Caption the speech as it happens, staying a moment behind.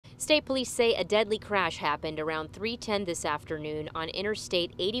State police say a deadly crash happened around 3:10 this afternoon on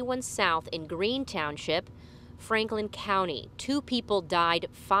Interstate 81 South in Greene Township, Franklin County. 2 people died,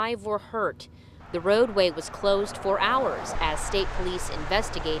 5 were hurt. The roadway was closed for hours as state police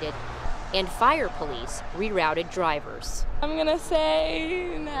investigated and fire police rerouted drivers. I'm gonna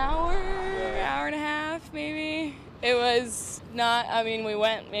say an hour and a half maybe. It was not, we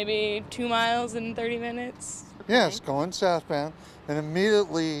went maybe 2 miles in 30 minutes. Yes, going southbound, and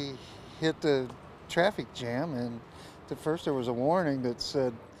immediately hit the traffic jam. And at first there was a warning that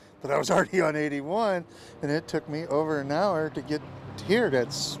said that I was already on 81, and it took me over an hour to get here.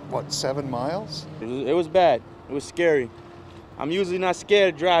 That's, what, 7 miles? It was bad. It was scary. I'm usually not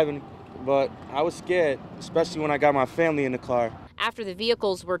scared of driving, but I was scared, especially when I got my family in the car. After the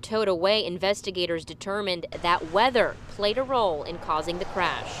vehicles were towed away, investigators determined that weather played a role in causing the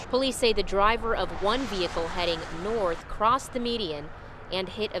crash. Police say the driver of one vehicle heading north crossed the median and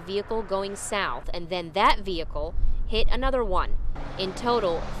hit a vehicle going south, and then that vehicle hit another one. In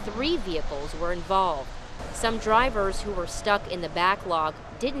total, 3 vehicles were involved. Some drivers who were stuck in the backlog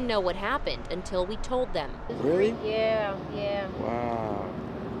didn't know what happened until we told them. Really? Yeah. Wow.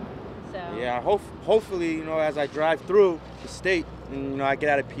 So. Yeah, hopefully, as I drive through the state and, I get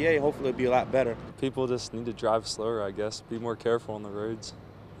out of PA, hopefully it'll be a lot better. People just need to drive slower, I guess, be more careful on the roads.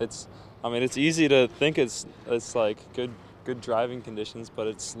 It's easy to think it's like good driving conditions, but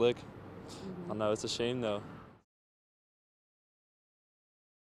it's slick. I don't know, it's a shame though.